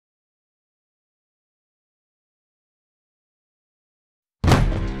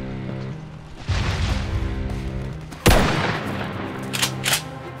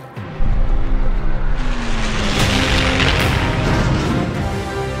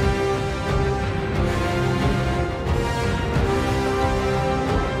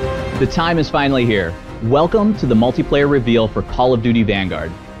The time is finally here. Welcome to the multiplayer reveal for Call of Duty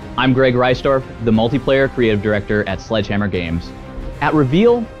Vanguard. I'm Greg Reisdorf, the multiplayer creative director at Sledgehammer Games. At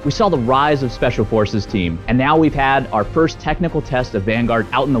reveal, we saw the rise of Special Forces team, and now we've had our first technical test of Vanguard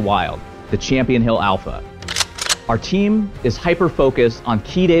out in the wild, the Champion Hill Alpha. Our team is hyper-focused on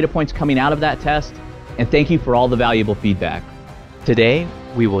key data points coming out of that test, and thank you for all the valuable feedback. Today,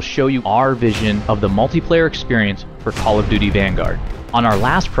 we will show you our vision of the multiplayer experience for Call of Duty Vanguard. On our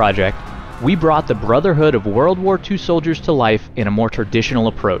last project, we brought the Brotherhood of World War II soldiers to life in a more traditional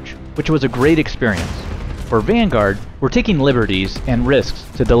approach, which was a great experience. For Vanguard, we're taking liberties and risks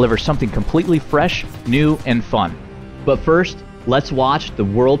to deliver something completely fresh, new, and fun. But first, let's watch the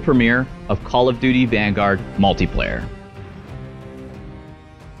world premiere of Call of Duty Vanguard Multiplayer.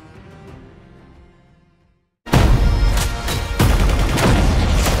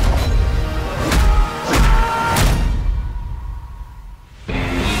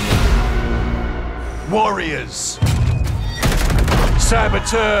 Warriors,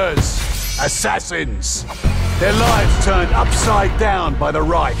 saboteurs, assassins, their lives turned upside down by the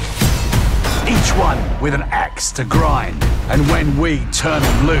Reich, each one with an axe to grind. And when we turn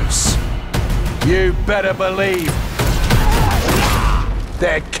them loose, you better believe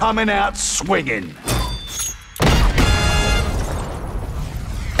they're coming out swinging.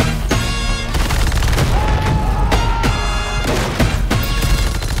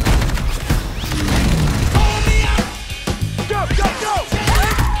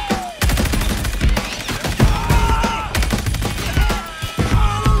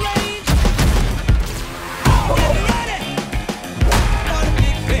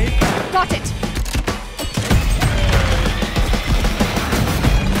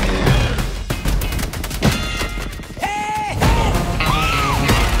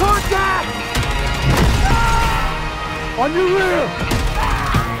 On your rear!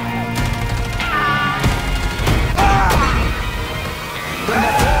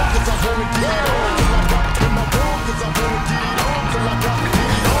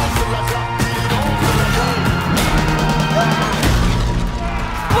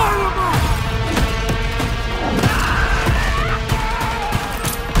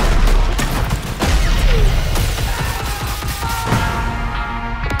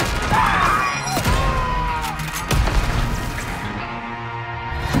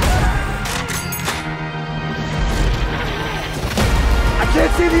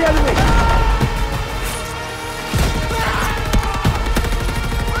 Can't see the enemy!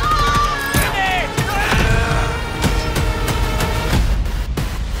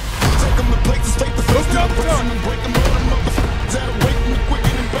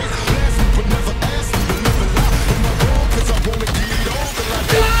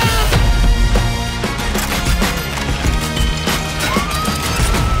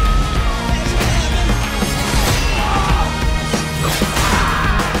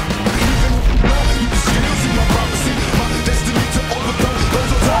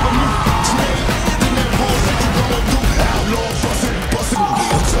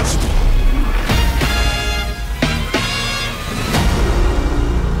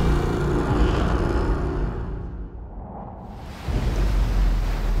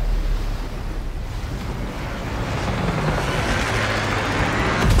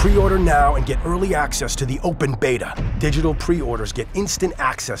 Pre-order now and get early access to the open beta. Digital pre-orders get instant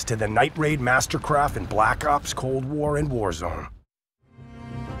access to the Night Raid, Mastercraft, and Black Ops, Cold War, and Warzone.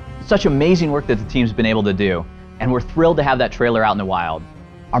 Such amazing work that the team's been able to do, and we're thrilled to have that trailer out in the wild.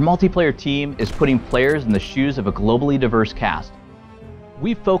 Our multiplayer team is putting players in the shoes of a globally diverse cast.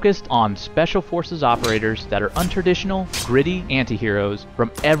 We've focused on Special Forces operators that are untraditional, gritty anti-heroes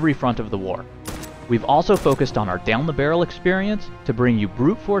from every front of the war. We've also focused on our down-the-barrel experience to bring you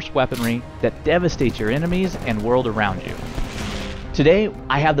brute force weaponry that devastates your enemies and world around you. Today,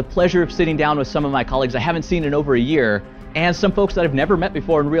 I have the pleasure of sitting down with some of my colleagues I haven't seen in over a year, and some folks that I've never met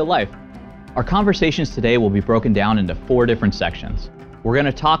before in real life. Our conversations today will be broken down into 4 different sections. We're going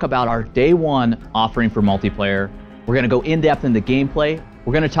to talk about our day 1 offering for multiplayer. We're going to go in-depth into gameplay.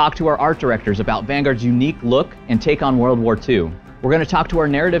 We're going to talk to our art directors about Vanguard's unique look and take on World War II. We're going to talk to our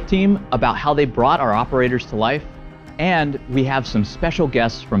narrative team about how they brought our operators to life, and we have some special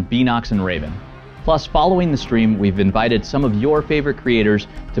guests from Beanox and Raven. Plus, following the stream, we've invited some of your favorite creators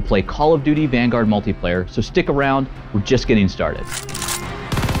to play Call of Duty Vanguard multiplayer, so stick around, we're just getting started.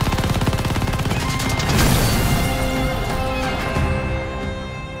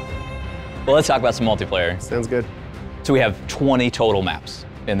 Well, let's talk about some multiplayer. Sounds good. So we have 20 total maps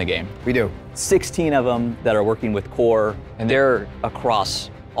in the game. We do. 16 of them that are working with core, and they're across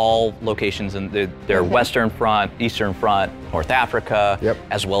all locations in their Western Front, Eastern Front, North Africa,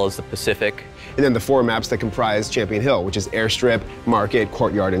 as well as the Pacific. And then the 4 maps that comprise Champion Hill, which is Airstrip, Market,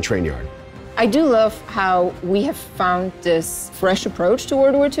 Courtyard, and Train Yard. I do love how we have found this fresh approach to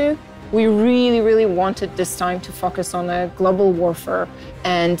World War II. We really wanted this time to focus on a global warfare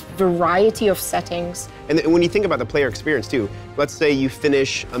and variety of settings. And when you think about the player experience too, let's say you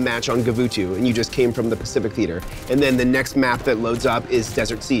finish a match on Gavutu and you just came from the Pacific Theater, and then the next map that loads up is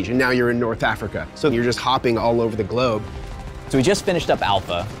Desert Siege, and now you're in North Africa. So you're just hopping all over the globe. So we just finished up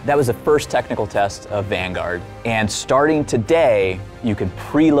Alpha. That was the first technical test of Vanguard. And starting today, you can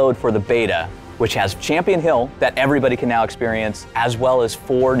preload for the beta, which has Champion Hill that everybody can now experience, as well as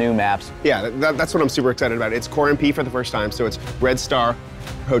 4 new maps. Yeah, that's what I'm super excited about. It's Core MP for the first time, so it's Red Star,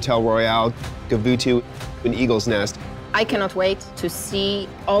 Hotel Royale, Gavutu, and Eagle's Nest. I cannot wait to see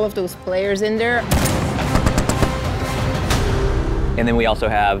all of those players in there. And then we also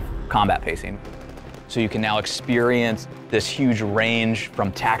have combat pacing. So you can now experience this huge range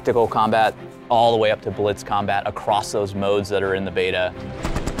from tactical combat all the way up to blitz combat across those modes that are in the beta.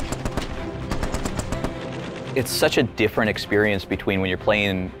 It's such a different experience between when you're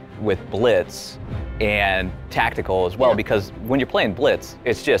playing with blitz and tactical as well, because when you're playing blitz,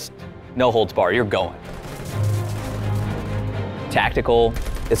 it's just no holds barred, you're going. Tactical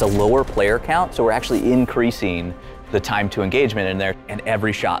is a lower player count, so we're actually increasing the time to engagement in there, and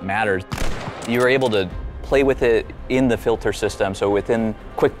every shot matters. You're able to play with it in the filter system, so within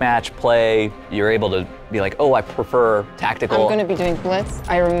quick match play, you're able to be like, oh, I prefer tactical. I'm going to be doing blitz.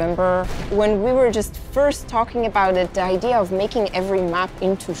 I remember when we were just first talking about it, the idea of making every map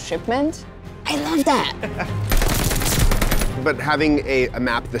into shipment. I love that. But having a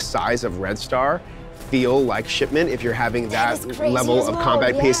map the size of Red Star feel like shipment, if you're having that level of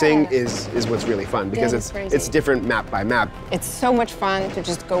combat pacing, is what's really fun, because it's different map by map. It's so much fun to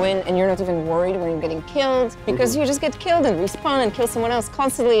just go in and you're not even worried when you're getting killed, because you just get killed and respawn and kill someone else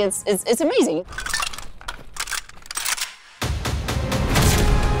constantly. It's amazing.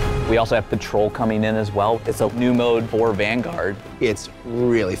 We also have Patrol coming in as well. It's a new mode for Vanguard. It's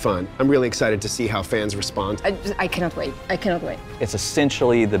really fun. I'm really excited to see how fans respond. I cannot wait. I cannot wait. It's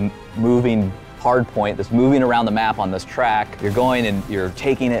essentially the moving hard point that's moving around the map on this track. You're going and you're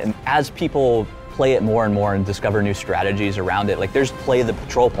taking it, and as people play it more and more and discover new strategies around it, like there's play the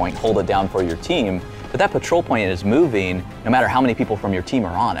patrol point, hold it down for your team, but that patrol point is moving no matter how many people from your team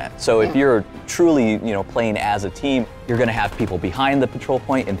are on it. So if you're truly, playing as a team, you're gonna have people behind the patrol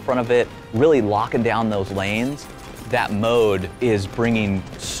point, in front of it, really locking down those lanes. That mode is bringing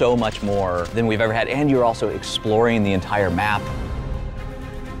so much more than we've ever had, and you're also exploring the entire map.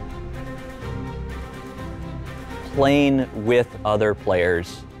 Playing with other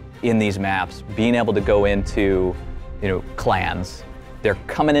players in these maps, being able to go into, clans. They're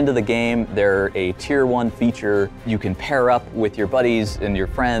coming into the game, they're a tier 1 feature. You can pair up with your buddies and your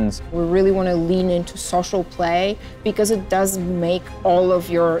friends. We really want to lean into social play, because it does make all of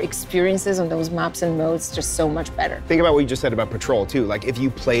your experiences on those maps and modes just so much better. Think about what you just said about Patrol too. Like if you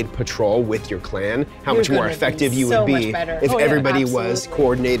played Patrol with your clan, how much more effective you would be if everybody was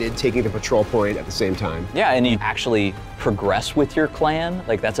coordinated taking the patrol point at the same time. Yeah, and you actually progress with your clan.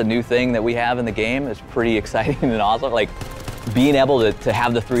 Like that's a new thing that we have in the game. It's pretty exciting and awesome. Like being able to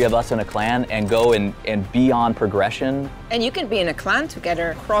have the 3 of us in a clan and go and be on progression. And you can be in a clan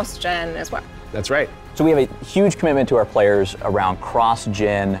together cross-gen as well. That's right. So we have a huge commitment to our players around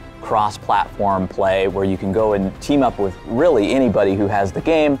cross-gen, cross-platform play, where you can go and team up with really anybody who has the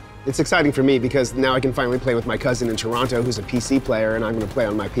game. It's exciting for me because now I can finally play with my cousin in Toronto who's a PC player, and I'm going to play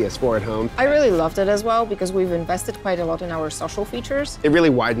on my PS4 at home. I really loved it as well because we've invested quite a lot in our social features. It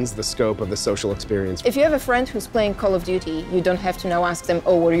really widens the scope of the social experience. If you have a friend who's playing Call of Duty, you don't have to now ask them,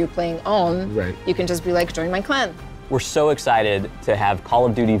 oh, what are you playing on? Right. You can just be like, join my clan. We're so excited to have Call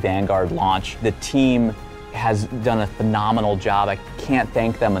of Duty Vanguard launch. The team has done a phenomenal job. I can't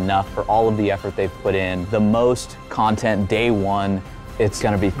thank them enough for all of the effort they've put in. The most content day 1. It's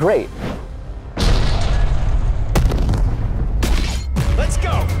gonna be great. Let's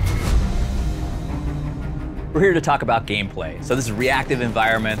go! We're here to talk about gameplay. So this is reactive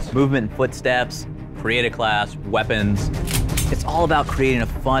environments, movement and footsteps, create a class, weapons. It's all about creating a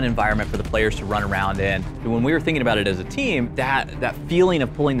fun environment for the players to run around in. And when we were thinking about it as a team, that feeling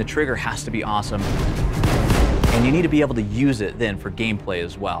of pulling the trigger has to be awesome. And you need to be able to use it then for gameplay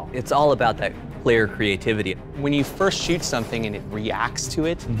as well. It's all about that player creativity. When you first shoot something and it reacts to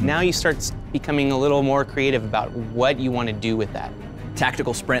it, now you start becoming a little more creative about what you want to do with that.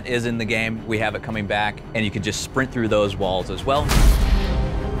 Tactical sprint is in the game. We have it coming back, and you can just sprint through those walls as well.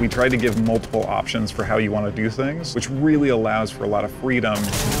 We tried to give multiple options for how you want to do things, which really allows for a lot of freedom.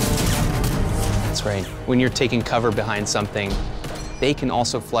 That's right. When you're taking cover behind something, they can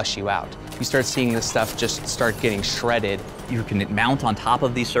also flush you out. You start seeing this stuff just start getting shredded. You can mount on top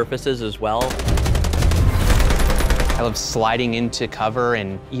of these surfaces as well. I love sliding into cover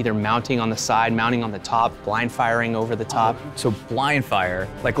and either mounting on the side, mounting on the top, blind firing over the top. So blind fire,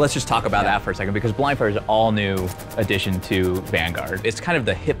 like let's just talk about that for a second, because blind fire is an all new addition to Vanguard. It's kind of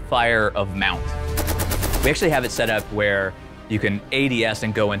the hip fire of mount. We actually have it set up where you can ADS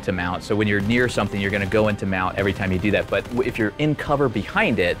and go into mount. So when you're near something, you're gonna go into mount every time you do that. But if you're in cover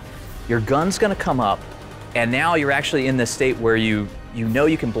behind it, your gun's gonna come up, and now you're actually in this state where you know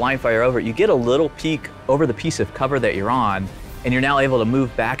you can blind fire over it. You get a little peek over the piece of cover that you're on, and you're now able to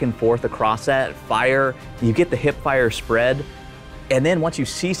move back and forth across that, fire. You get the hip fire spread, and then once you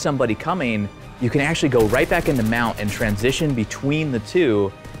see somebody coming, you can actually go right back into mount and transition between the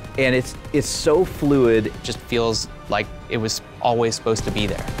two, and it's so fluid. It just feels like it was always supposed to be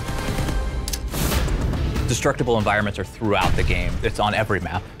there. Destructible environments are throughout the game. It's on every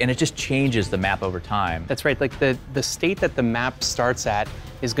map, and it just changes the map over time. That's right, like the state that the map starts at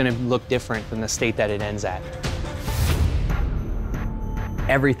is gonna look different than the state that it ends at.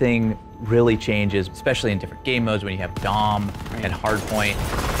 Everything really changes, especially in different game modes when you have Dom and Hardpoint.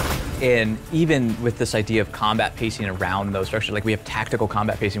 And even with this idea of combat pacing around those structures, like we have tactical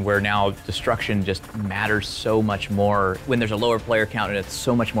combat pacing where now destruction just matters so much more when there's a lower player count and it's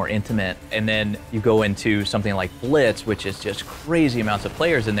so much more intimate. And then you go into something like Blitz, which is just crazy amounts of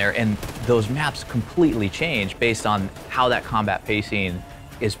players in there, and those maps completely change based on how that combat pacing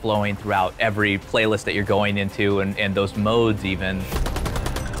is flowing throughout every playlist that you're going into and those modes even.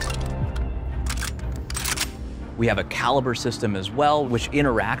 We have a caliber system as well, which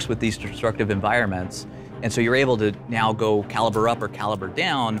interacts with these destructive environments. And so you're able to now go caliber up or caliber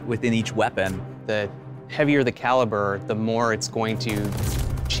down within each weapon. The heavier the caliber, the more it's going to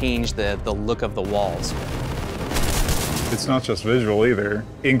change the look of the walls. It's not just visual either.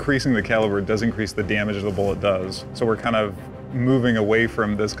 Increasing the caliber does increase the damage the bullet does. So we're kind of moving away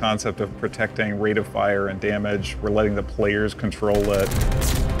from this concept of protecting rate of fire and damage. We're letting the players control it.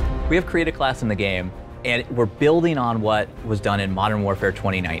 We have created a class in the game, and we're building on what was done in Modern Warfare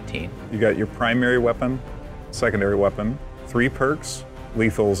 2019. You got your primary weapon, secondary weapon, 3 perks,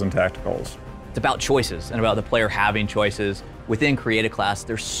 lethals, and tacticals. It's about choices and about the player having choices. Within Create a Class,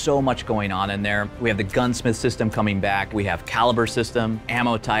 there's so much going on in there. We have the gunsmith system coming back. We have caliber system,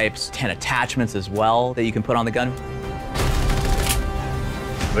 ammo types, 10 attachments as well that you can put on the gun.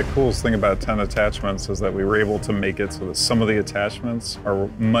 The coolest thing about 10 attachments is that we were able to make it so that some of the attachments are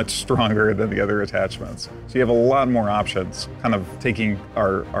much stronger than the other attachments. So you have a lot more options, kind of taking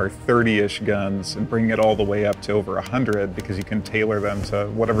our 30-ish guns and bringing it all the way up to over 100 because you can tailor them to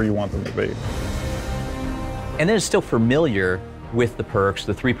whatever you want them to be. And then it's still familiar with the perks,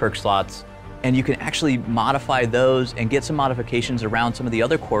 the 3 perk slots, and you can actually modify those and get some modifications around some of the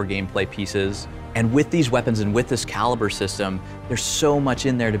other core gameplay pieces. And with these weapons and with this caliber system, there's so much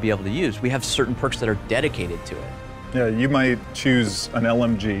in there to be able to use. We have certain perks that are dedicated to it. Yeah, you might choose an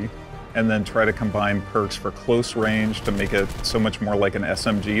LMG and then try to combine perks for close range to make it so much more like an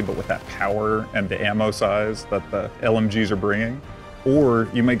SMG, but with that power and the ammo size that the LMGs are bringing. Or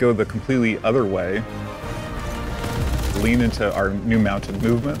you might go the completely other way, lean into our new mounted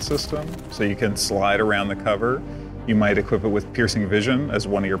movement system so you can slide around the cover. You might equip it with piercing vision as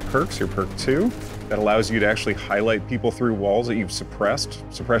one of your perks, your perk 2. That allows you to actually highlight people through walls that you've suppressed.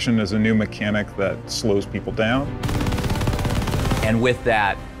 Suppression is a new mechanic that slows people down. And with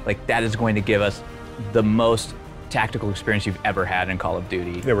that, like that is going to give us the most tactical experience you've ever had in Call of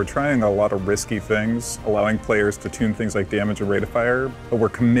Duty. Yeah, we're trying a lot of risky things, allowing players to tune things like damage and rate of fire, but we're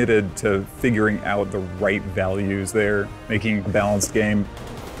committed to figuring out the right values there, making a balanced game.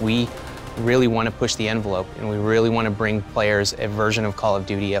 We really want to push the envelope, and we really want to bring players a version of Call of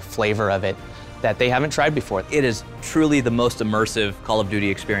Duty, a flavor of it that they haven't tried before. It is truly the most immersive Call of Duty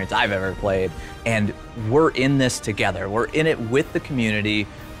experience I've ever played, and we're in this together. We're in it with the community.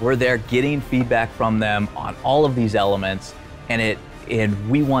 We're there getting feedback from them on all of these elements, and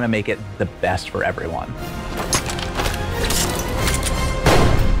we want to make it the best for everyone.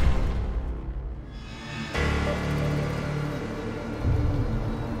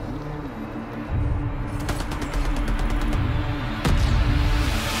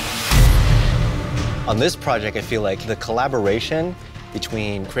 On this project, I feel like the collaboration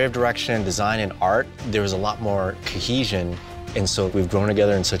between creative direction, design, and art, there was a lot more cohesion. And so we've grown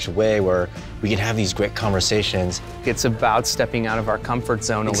together in such a way where we can have these great conversations. It's about stepping out of our comfort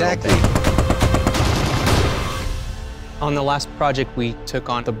zone a little bit. Exactly. On the last project, we took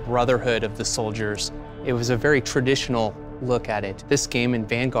on the brotherhood of the soldiers. It was a very traditional look at it. This game in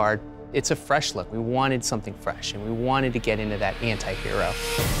Vanguard, it's a fresh look. We wanted something fresh, and we wanted to get into that anti-hero.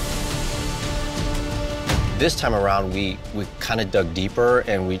 This time around, we kind of dug deeper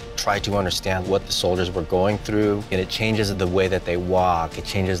and we tried to understand what the soldiers were going through. And it changes the way that they walk, it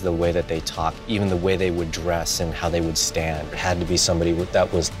changes the way that they talk, even the way they would dress and how they would stand. It had to be somebody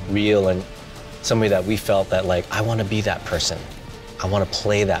that was real and somebody that we felt that, like, I want to be that person. I want to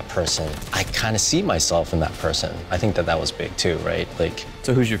play that person. I kind of see myself in that person. I think that was big too, right? Like,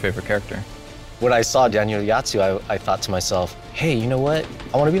 So who's your favorite character? when I saw Daniel Yatsu, I thought to myself, hey, you know what?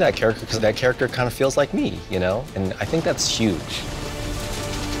 I want to be that character because that character kind of feels like me, you know? And I think that's huge.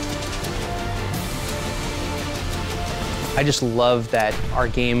 I just love that our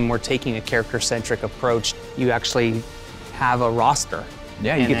game, we're taking a character-centric approach. You actually have a roster.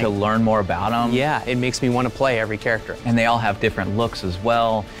 Yeah, you get to learn more about them. Yeah, it makes me want to play every character. And they all have different looks as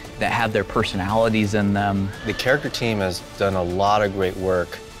well, that have their personalities in them. The character team has done a lot of great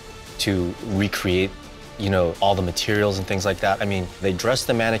work to recreate, you know, all the materials and things like that. I mean, they dress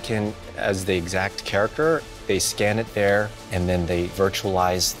the mannequin as the exact character, they scan it there, and then they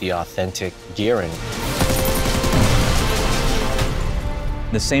virtualize the authentic gearing.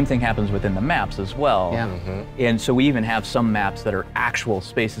 The same thing happens within the maps as well. Yeah. And so we even have some maps that are actual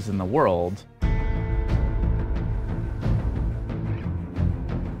spaces in the world.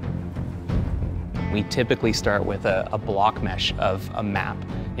 We typically start with a block mesh of a map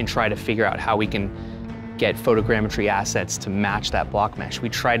and try to figure out how we can get photogrammetry assets to match that block mesh. We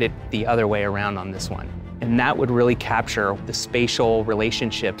tried it the other way around on this one. And that would really capture the spatial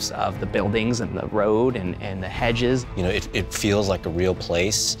relationships of the buildings and the road and the hedges. You know, it feels like a real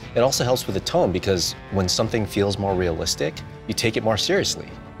place. It also helps with the tone because when something feels more realistic, you take it more seriously.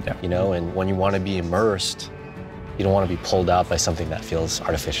 Yeah. You know, and when you want to be immersed, you don't want to be pulled out by something that feels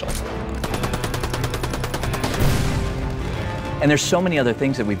artificial. And there's so many other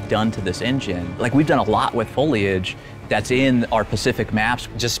things that we've done to this engine. Like, we've done a lot with foliage that's in our Pacific maps.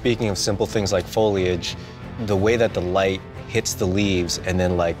 Just speaking of simple things like foliage, the way that the light hits the leaves and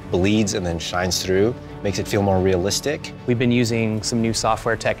then like bleeds and then shines through makes it feel more realistic. We've been using some new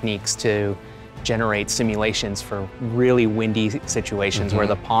software techniques to generate simulations for really windy situations where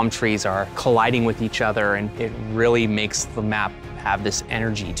the palm trees are colliding with each other, and it really makes the map have this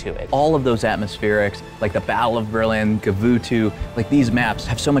energy to it. All of those atmospherics, like the Battle of Berlin, Gavutu, like these maps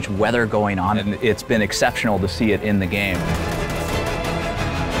have so much weather going on, and it's been exceptional to see it in the game.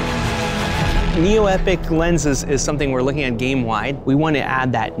 Neo-epic lenses is something we're looking at game-wide. We want to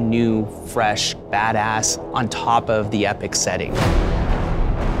add that new, fresh, badass on top of the epic setting.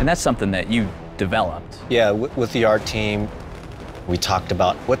 And that's something that you developed. Yeah, with the art team, we talked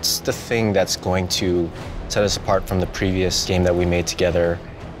about what's the thing that's going to set us apart from the previous game that we made together.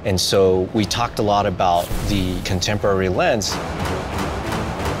 And so we talked a lot about the contemporary lens.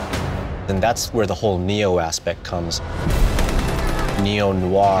 And that's where the whole Neo aspect comes.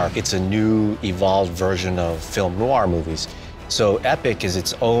 Neo-noir, it's a new, evolved version of film noir movies. So epic is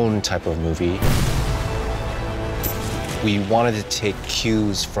its own type of movie. We wanted to take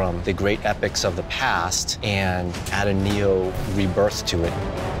cues from the great epics of the past and add a Neo rebirth to it.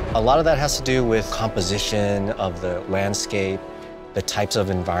 A lot of that has to do with composition of the landscape, the types of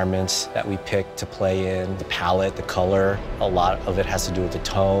environments that we pick to play in, the palette, the color. A lot of it has to do with the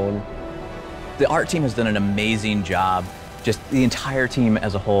tone. The art team has done an amazing job. Just the entire team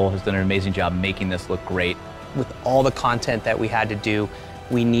as a whole has done an amazing job making this look great. With all the content that we had to do,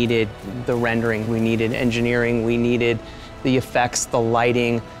 we needed the rendering, we needed engineering, we needed the effects, the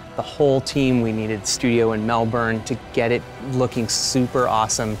lighting, the whole team. We needed studio in Melbourne to get it looking super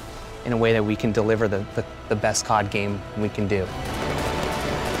awesome in a way that we can deliver the best COD game we can do.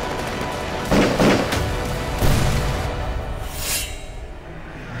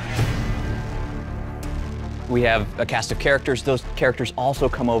 We have a cast of characters. Those characters also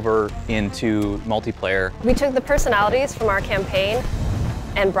come over into multiplayer. We took the personalities from our campaign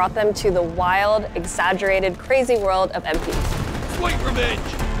and brought them to the wild, exaggerated, crazy world of MPs. Sweet revenge!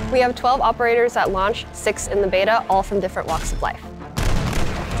 We have 12 operators at launch, 6 in the beta, all from different walks of life.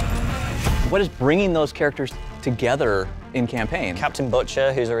 What is bringing those characters together in campaign? Captain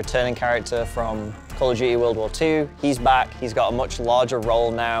Butcher, who's a returning character from Call of Duty World War II, he's back. He's got a much larger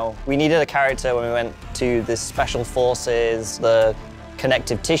role now. We needed a character when we went to the Special Forces, the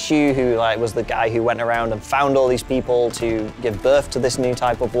connective tissue, who was the guy who went around and found all these people to give birth to this new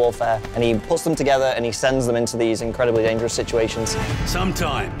type of warfare. And he puts them together and he sends them into these incredibly dangerous situations.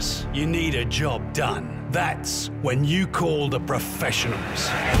 Sometimes you need a job done. That's when you call the professionals.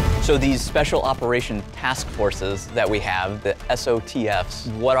 So these special operation task forces that we have, the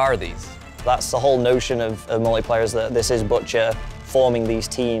SOTFs, what are these? That's the whole notion of multiplayer, is that this is Butcher forming these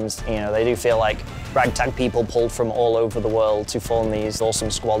teams. You know, they do feel like ragtag people pulled from all over the world to form these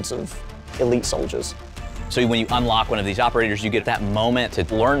awesome squads of elite soldiers. So when you unlock one of these operators, you get that moment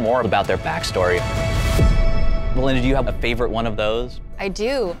to learn more about their backstory. Melinda, do you have a favorite one of those? I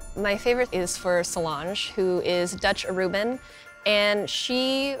do. My favorite is for Solange, who is Dutch Aruban, and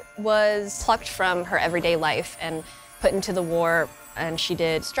she was plucked from her everyday life and put into the war, and she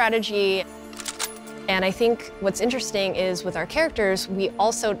did strategy. And I think what's interesting is with our characters, we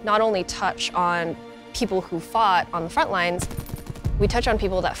also not only touch on people who fought on the front lines, we touch on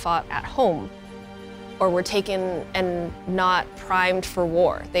people that fought at home or were taken and not primed for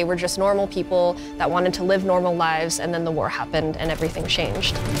war. They were just normal people that wanted to live normal lives, and then the war happened and everything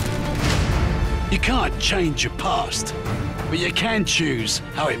changed. You can't change your past, but you can choose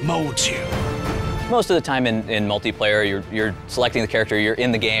how it molds you. Most of the time in multiplayer, you're selecting the character, you're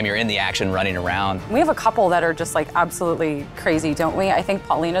in the game, you're in the action, running around. We have a couple that are just absolutely crazy, don't we? I think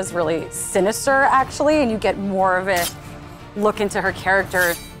Paulina's really sinister, actually, and you get more of a look into her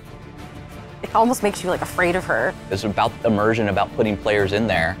character. It almost makes you afraid of her. It's about immersion, about putting players in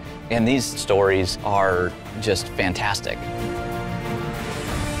there, and these stories are just fantastic.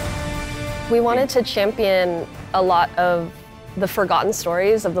 We wanted to champion a lot of the forgotten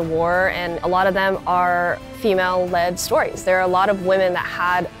stories of the war, and a lot of them are female-led stories. There are a lot of women that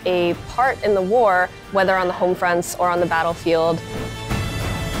had a part in the war, whether on the home fronts or on the battlefield.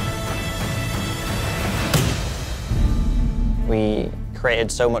 We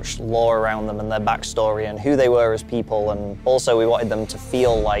created so much lore around them and their backstory and who they were as people, and also we wanted them to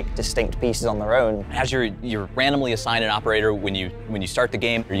feel like distinct pieces on their own. As you're randomly assigned an operator when you start the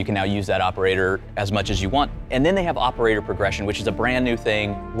game, you can now use that operator as much as you want. And then they have operator progression, which is a brand new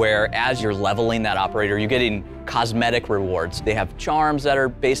thing where as you're leveling that operator, you're getting cosmetic rewards. They have charms that are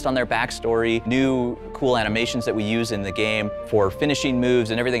based on their backstory, new cool animations that we use in the game for finishing moves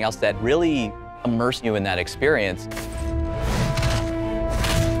and everything else that really immerse you in that experience.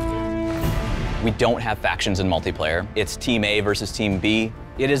 We don't have factions in multiplayer. It's Team A versus Team B.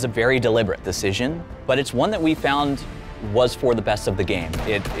 It is a very deliberate decision, but it's one that we found was for the best of the game.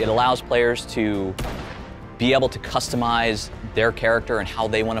 It allows players to be able to customize their character and how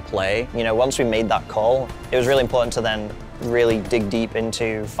they want to play. You know, once we made that call, it was really important to then really dig deep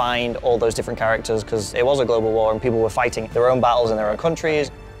into find all those different characters, because it was a global war and people were fighting their own battles in their own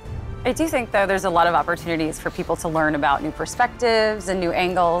countries. I do think, though, there's a lot of opportunities for people to learn about new perspectives and new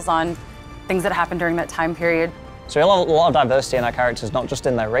angles on things that happened during that time period. So we have a lot of diversity in our characters, not just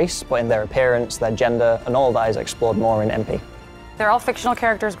in their race, but in their appearance, their gender, and all of that is explored more in MP. They're all fictional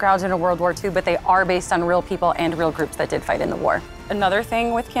characters grounded in World War II, but they are based on real people and real groups that did fight in the war. Another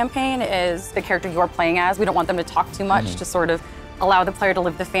thing with campaign is the character you're playing as, we don't want them to talk too much to sort of allow the player to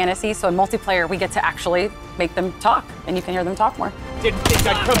live the fantasy. So in multiplayer, we get to actually make them talk, and you can hear them talk more. Didn't think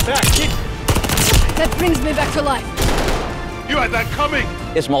I'd come back, kid. That brings me back to life. You had that coming!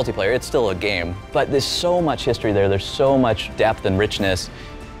 It's multiplayer, it's still a game, but there's so much history there, there's so much depth and richness,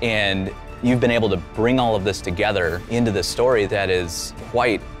 and you've been able to bring all of this together into this story that is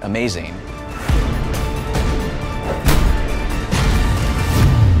quite amazing.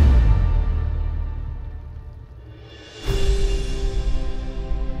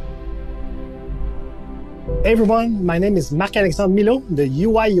 Hey everyone, my name is Marc-Alexandre Milo, the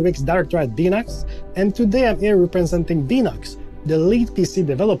UI UX Director at Beenox, and today I'm here representing Beenox, the lead PC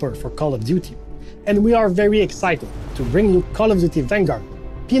developer for Call of Duty. And we are very excited to bring you Call of Duty Vanguard.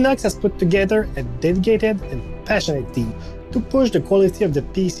 Beenox has put together a dedicated and passionate team to push the quality of the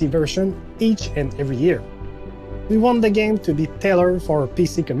PC version each and every year. We want the game to be tailored for our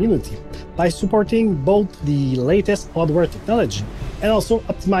PC community by supporting both the latest hardware technology and also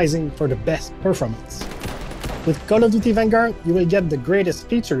optimizing for the best performance. With Call of Duty Vanguard, you will get the greatest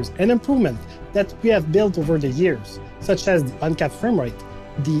features and improvements that we have built over the years, such as the uncapped frame rate,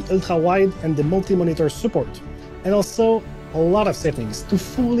 the ultra-wide and the multi-monitor support, and also a lot of settings to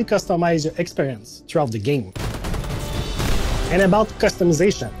fully customize your experience throughout the game. And about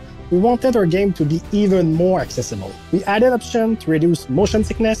customization, we wanted our game to be even more accessible. We added options to reduce motion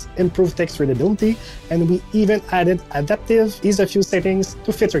sickness, improve text readability, and we even added adaptive ease-of-use settings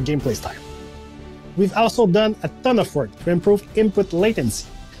to fit your gameplay style. We've also done a ton of work to improve input latency.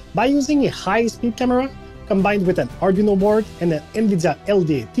 By using a high-speed camera, Combined with an Arduino board and an NVIDIA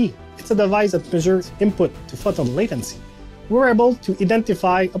LDAT, it's a device that measures input to photon latency. We're able to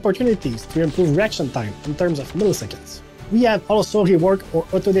identify opportunities to improve reaction time in terms of milliseconds. We have also reworked our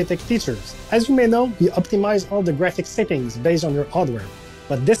auto-detect features. As you may know, we optimize all the graphics settings based on your hardware,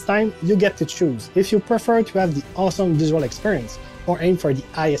 but this time you get to choose if you prefer to have the awesome visual experience or aim for the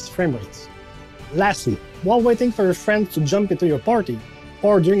highest frame rates. Lastly, while waiting for your friends to jump into your party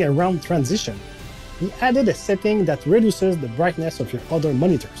or during a round transition, we added a setting that reduces the brightness of your other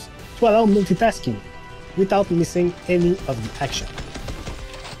monitors to allow multitasking without missing any of the action.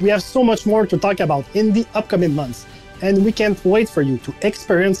 We have so much more to talk about in the upcoming months, and we can't wait for you to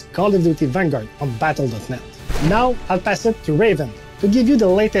experience Call of Duty Vanguard on Battle.net. Now, I'll pass it to Raven to give you the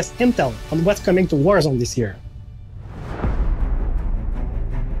latest intel on what's coming to Warzone this year.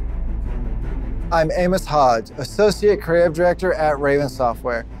 I'm Amos Hodge, Associate Creative Director at Raven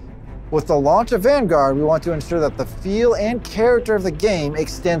Software. With the launch of Vanguard, we want to ensure that the feel and character of the game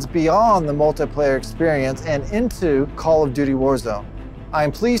extends beyond the multiplayer experience and into Call of Duty Warzone. I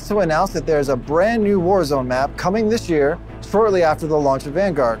am pleased to announce that there is a brand new Warzone map coming this year, shortly after the launch of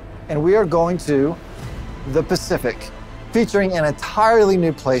Vanguard, and we are going to the Pacific, featuring an entirely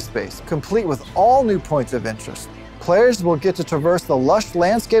new play space, complete with all new points of interest. Players will get to traverse the lush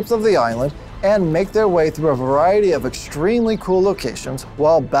landscapes of the island and make their way through a variety of extremely cool locations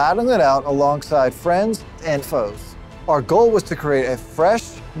while battling it out alongside friends and foes. Our goal was to create a fresh,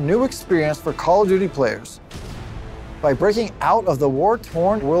 new experience for Call of Duty players by breaking out of the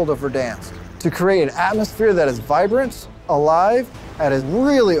war-torn world of Verdansk to create an atmosphere that is vibrant, alive, and it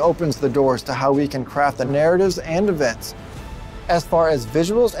really opens the doors to how we can craft the narratives and events. As far as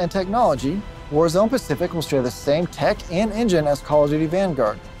visuals and technology, Warzone Pacific will share the same tech and engine as Call of Duty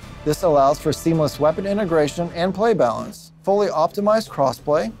Vanguard. This allows for seamless weapon integration and play balance. Fully optimized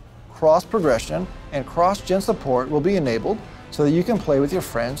crossplay, cross-progression, and cross-gen support will be enabled so that you can play with your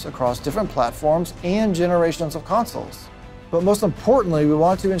friends across different platforms and generations of consoles. But most importantly, we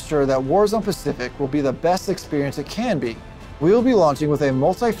want to ensure that Warzone Pacific will be the best experience it can be. We will be launching with a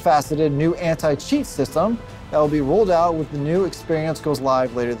multifaceted new anti-cheat system that will be rolled out when the new experience goes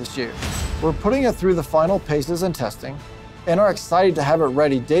live later this year. We're putting it through the final paces and testing, and are excited to have it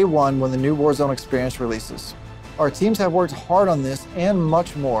ready day one when the new Warzone experience releases. Our teams have worked hard on this and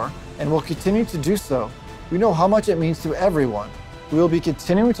much more, and will continue to do so. We know how much it means to everyone. We will be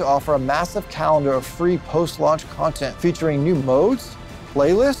continuing to offer a massive calendar of free post-launch content featuring new modes,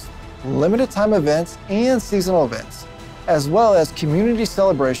 playlists, limited time events, and seasonal events, as well as community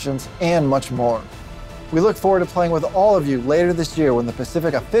celebrations and much more. We look forward to playing with all of you later this year when the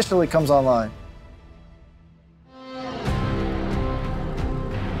Pacific officially comes online.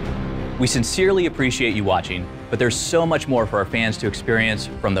 We sincerely appreciate you watching, but there's so much more for our fans to experience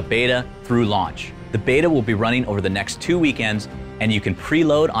from the beta through launch. The beta will be running over the next 2 weekends, and you can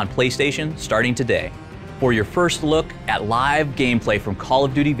preload on PlayStation starting today. For your first look at live gameplay from Call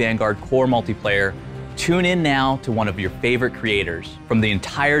of Duty Vanguard Core Multiplayer, tune in now to one of your favorite creators. From the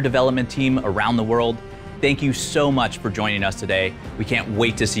entire development team around the world, thank you so much for joining us today. We can't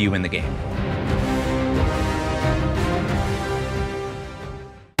wait to see you in the game.